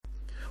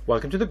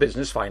Welcome to the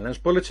Business Finance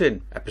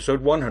Bulletin,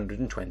 episode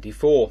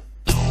 124.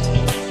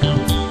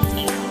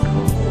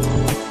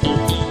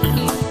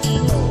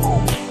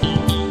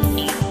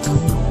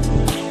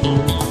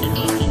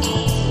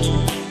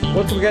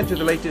 Welcome again to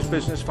the latest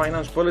Business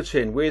Finance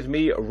Bulletin with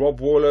me, Rob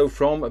Warlow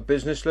from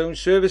Business Loan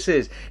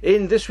Services.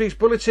 In this week's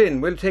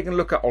bulletin, we're taking a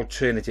look at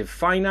alternative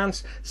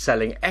finance,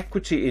 selling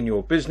equity in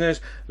your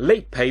business,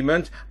 late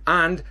payment,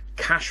 and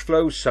cash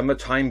flow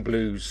summertime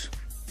blues.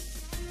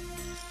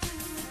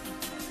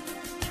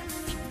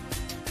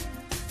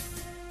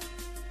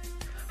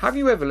 Have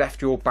you ever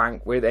left your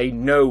bank with a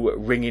no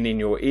ringing in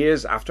your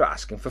ears after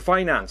asking for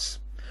finance?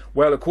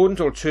 Well, according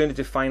to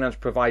alternative finance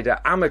provider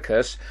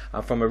Amicus,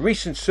 and from a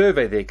recent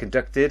survey they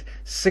conducted,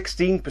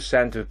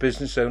 16% of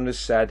business owners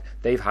said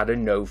they've had a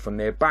no from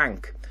their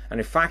bank.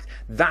 And in fact,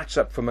 that's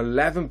up from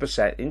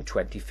 11% in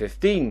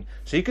 2015.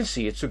 So you can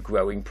see it's a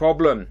growing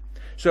problem.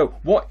 So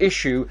what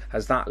issue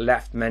has that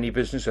left many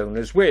business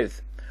owners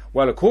with?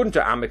 Well, according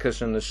to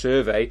Amicus and the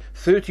survey,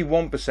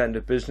 31%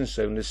 of business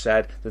owners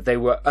said that they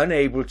were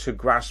unable to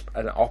grasp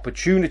an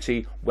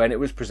opportunity when it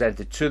was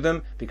presented to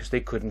them because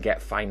they couldn't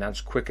get finance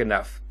quick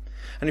enough.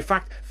 And in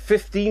fact,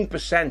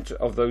 15%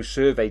 of those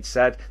surveyed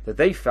said that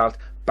they felt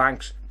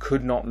banks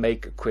could not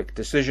make quick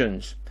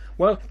decisions.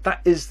 Well,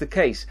 that is the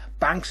case.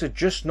 Banks are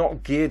just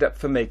not geared up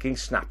for making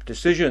snap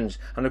decisions.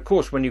 And of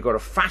course, when you've got a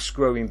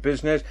fast-growing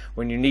business,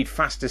 when you need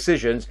fast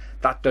decisions,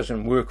 that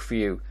doesn't work for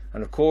you.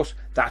 And of course,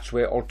 that's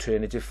where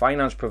alternative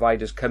finance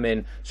providers come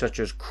in, such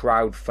as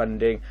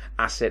crowdfunding,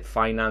 asset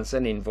finance,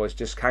 and invoice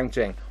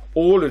discounting.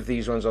 All of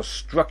these ones are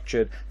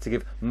structured to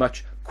give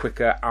much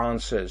quicker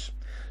answers.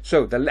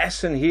 So the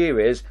lesson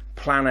here is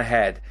plan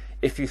ahead.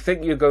 If you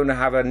think you're going to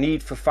have a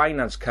need for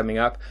finance coming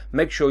up,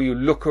 make sure you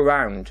look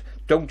around.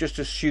 Don't just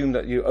assume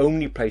that the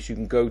only place you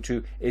can go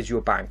to is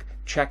your bank.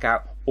 Check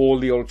out all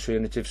the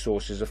alternative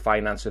sources of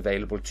finance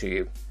available to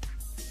you.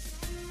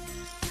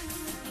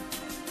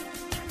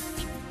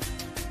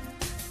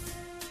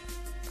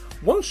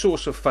 One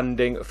source of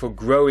funding for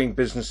growing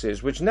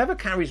businesses which never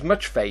carries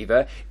much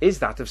favour is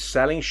that of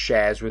selling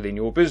shares within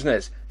your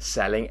business,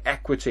 selling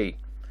equity.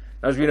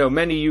 As we know,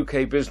 many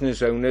UK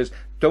business owners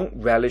don't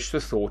relish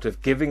the thought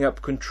of giving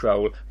up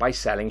control by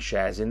selling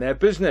shares in their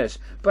business,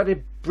 but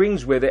it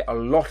brings with it a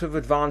lot of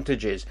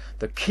advantages.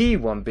 The key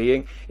one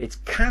being it's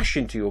cash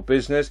into your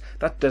business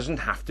that doesn't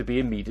have to be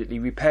immediately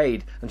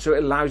repaid, and so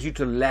it allows you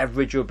to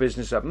leverage your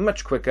business up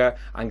much quicker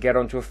and get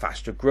onto a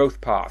faster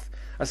growth path.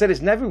 I said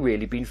it's never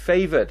really been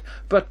favoured,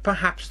 but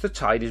perhaps the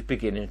tide is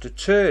beginning to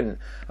turn.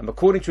 And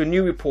according to a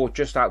new report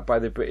just out by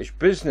the British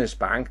Business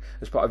Bank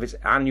as part of its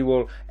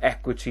annual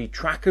equity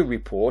tracker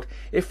report,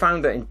 it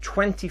found that in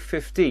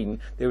 2015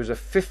 there was a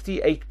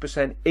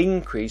 58%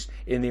 increase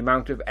in the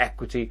amount of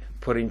equity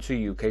put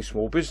into UK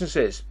small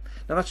businesses.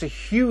 Now that's a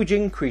huge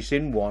increase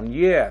in 1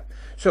 year.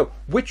 So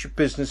which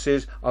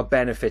businesses are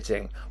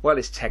benefiting? Well,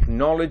 it's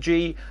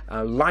technology,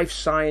 life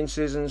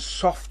sciences and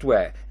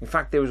software. In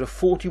fact, there was a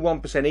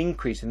 41%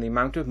 increase in the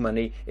amount of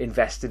money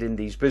invested in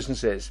these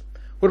businesses.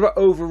 What about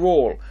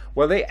overall?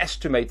 Well, they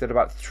estimate that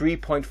about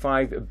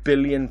 £3.5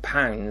 billion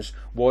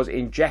was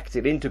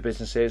injected into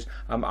businesses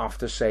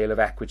after sale of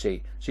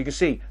equity. So you can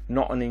see,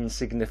 not an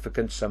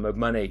insignificant sum of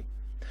money.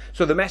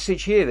 So the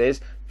message here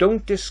is,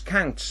 don't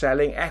discount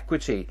selling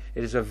equity.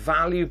 It is a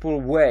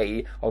valuable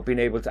way of being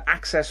able to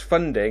access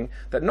funding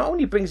that not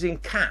only brings in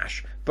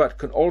cash, but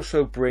can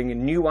also bring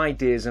new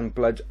ideas and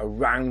blood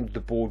around the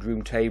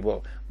boardroom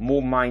table,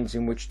 more minds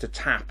in which to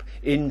tap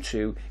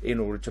into in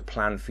order to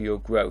plan for your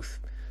growth.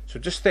 So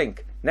just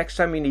think, next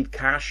time you need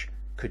cash,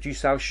 could you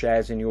sell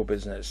shares in your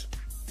business?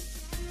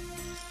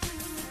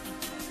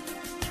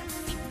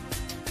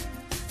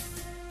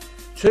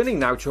 Turning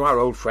now to our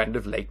old friend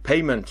of late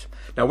payment.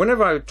 Now,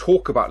 whenever I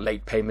talk about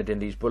late payment in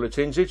these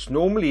bulletins, it's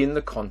normally in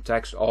the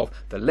context of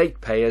the late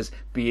payers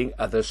being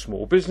other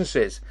small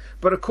businesses.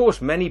 But of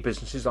course, many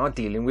businesses are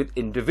dealing with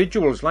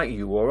individuals like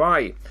you or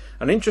I.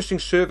 An interesting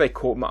survey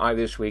caught my eye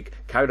this week,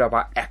 carried out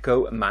by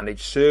Echo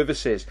Managed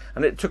Services,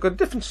 and it took a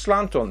different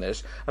slant on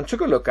this and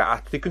took a look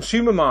at the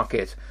consumer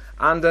market.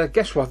 And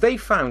guess what? They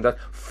found that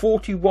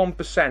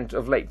 41%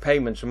 of late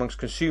payments amongst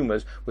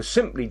consumers was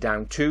simply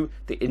down to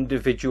the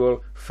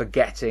individual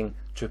forgetting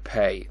to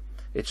pay.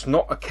 It's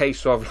not a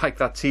case of, like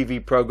that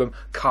TV program,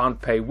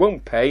 can't pay,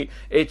 won't pay.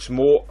 It's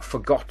more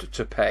forgot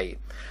to pay.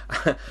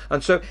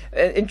 And so,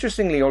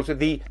 interestingly also,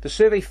 the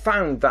survey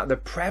found that the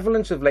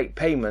prevalence of late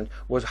payment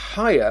was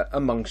higher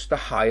amongst the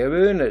higher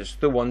earners,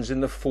 the ones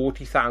in the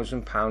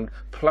 £40,000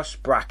 plus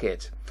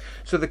bracket.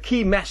 So the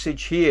key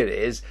message here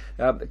is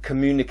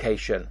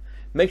communication.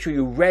 Make sure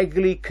you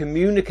regularly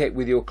communicate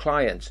with your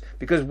clients,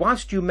 because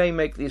whilst you may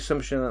make the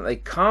assumption that they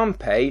can't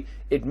pay,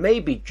 it may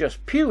be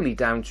just purely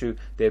down to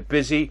they're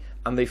busy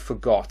and they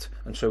forgot.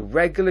 And so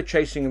regular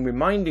chasing and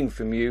reminding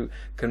from you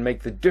can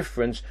make the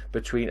difference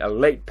between a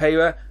late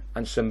payer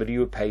and somebody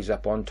who pays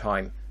up on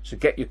time. So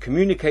get your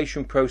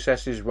communication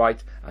processes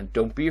right and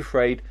don't be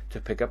afraid to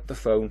pick up the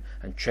phone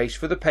and chase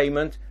for the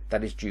payment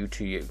that is due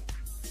to you.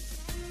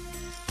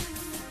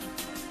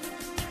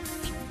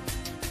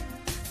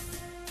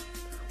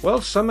 Well,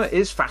 summer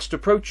is fast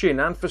approaching,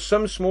 and for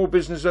some small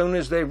business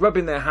owners, they're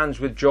rubbing their hands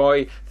with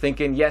joy,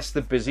 thinking, yes,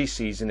 the busy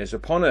season is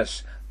upon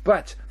us.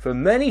 But for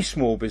many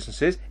small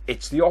businesses,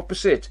 it's the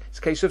opposite. It's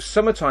a case of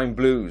summertime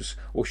blues,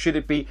 or should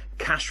it be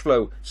cash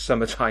flow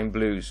summertime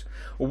blues?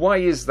 Why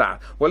is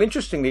that? Well,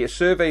 interestingly, a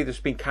survey that's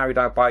been carried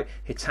out by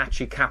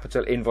Hitachi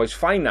Capital Invoice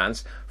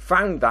Finance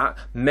found that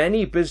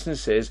many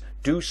businesses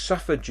do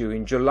suffer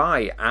during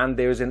July, and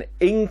there is an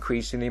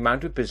increase in the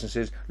amount of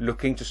businesses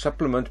looking to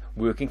supplement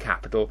working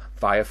capital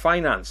via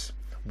finance.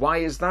 Why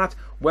is that?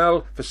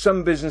 Well, for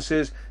some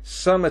businesses,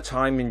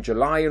 summertime in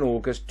July and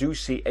August do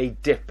see a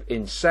dip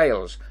in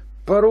sales.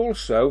 But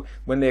also,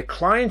 when their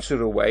clients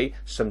are away,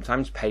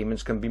 sometimes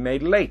payments can be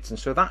made late, and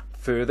so that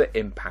further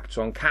impacts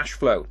on cash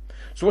flow.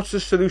 So what's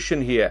the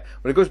solution here?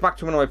 Well, it goes back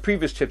to one of my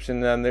previous tips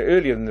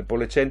earlier in the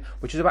bulletin,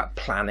 which is about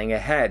planning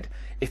ahead.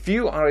 If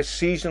you are a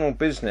seasonal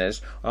business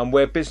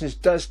where business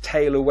does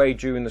tail away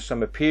during the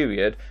summer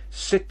period,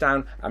 sit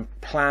down and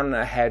plan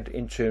ahead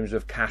in terms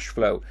of cash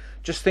flow.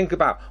 Just think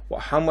about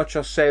how much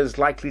are sales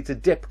likely to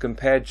dip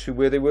compared to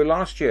where they were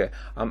last year.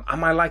 Am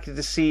I likely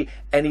to see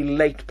any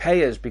late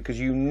payers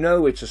because you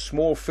know it's a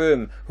small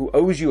firm who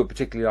owes you a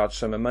particularly large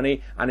sum of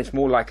money, and it's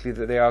more likely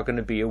that they are going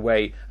to be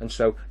away and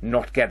so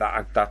not get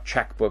that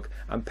checkbook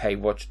and pay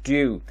what's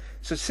due.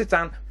 So sit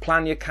down,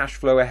 plan your cash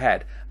flow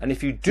ahead, and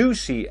if you do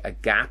see a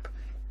gap,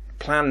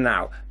 plan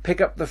now. Pick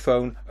up the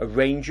phone,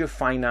 arrange your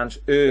finance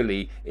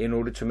early in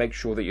order to make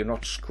sure that you're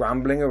not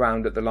scrambling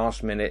around at the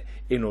last minute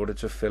in order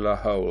to fill a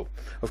hole.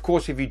 Of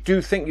course, if you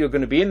do think you're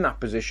going to be in that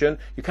position,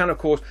 you can of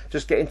course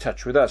just get in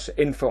touch with us,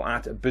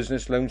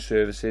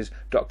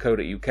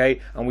 info@businessloanservices.co.uk,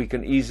 and we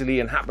can easily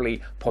and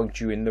happily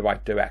point you in the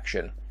right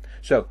direction.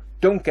 So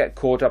don't get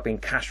caught up in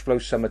cash flow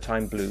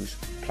summertime blues.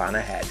 Plan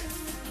ahead.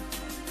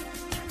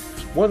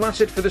 Well,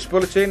 that's it for this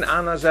bulletin,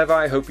 and as ever,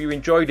 I hope you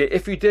enjoyed it.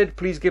 If you did,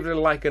 please give it a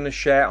like and a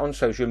share on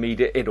social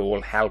media. It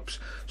all helps.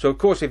 So, of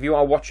course, if you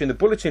are watching the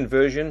bulletin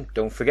version,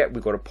 don't forget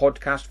we've got a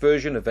podcast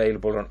version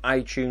available on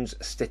iTunes,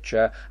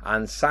 Stitcher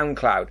and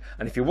SoundCloud.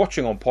 And if you're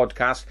watching on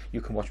podcast, you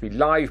can watch me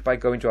live by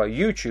going to our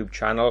YouTube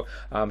channel.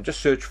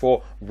 Just search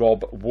for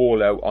Rob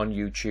Warlow on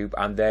YouTube,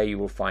 and there you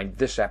will find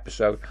this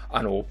episode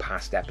and all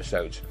past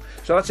episodes.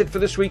 So that's it for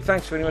this week.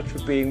 Thanks very much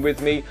for being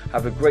with me.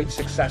 Have a great,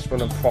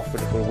 successful and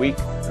profitable week.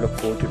 Look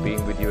forward to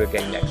being with you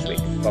again next week.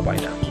 Bye bye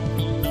now.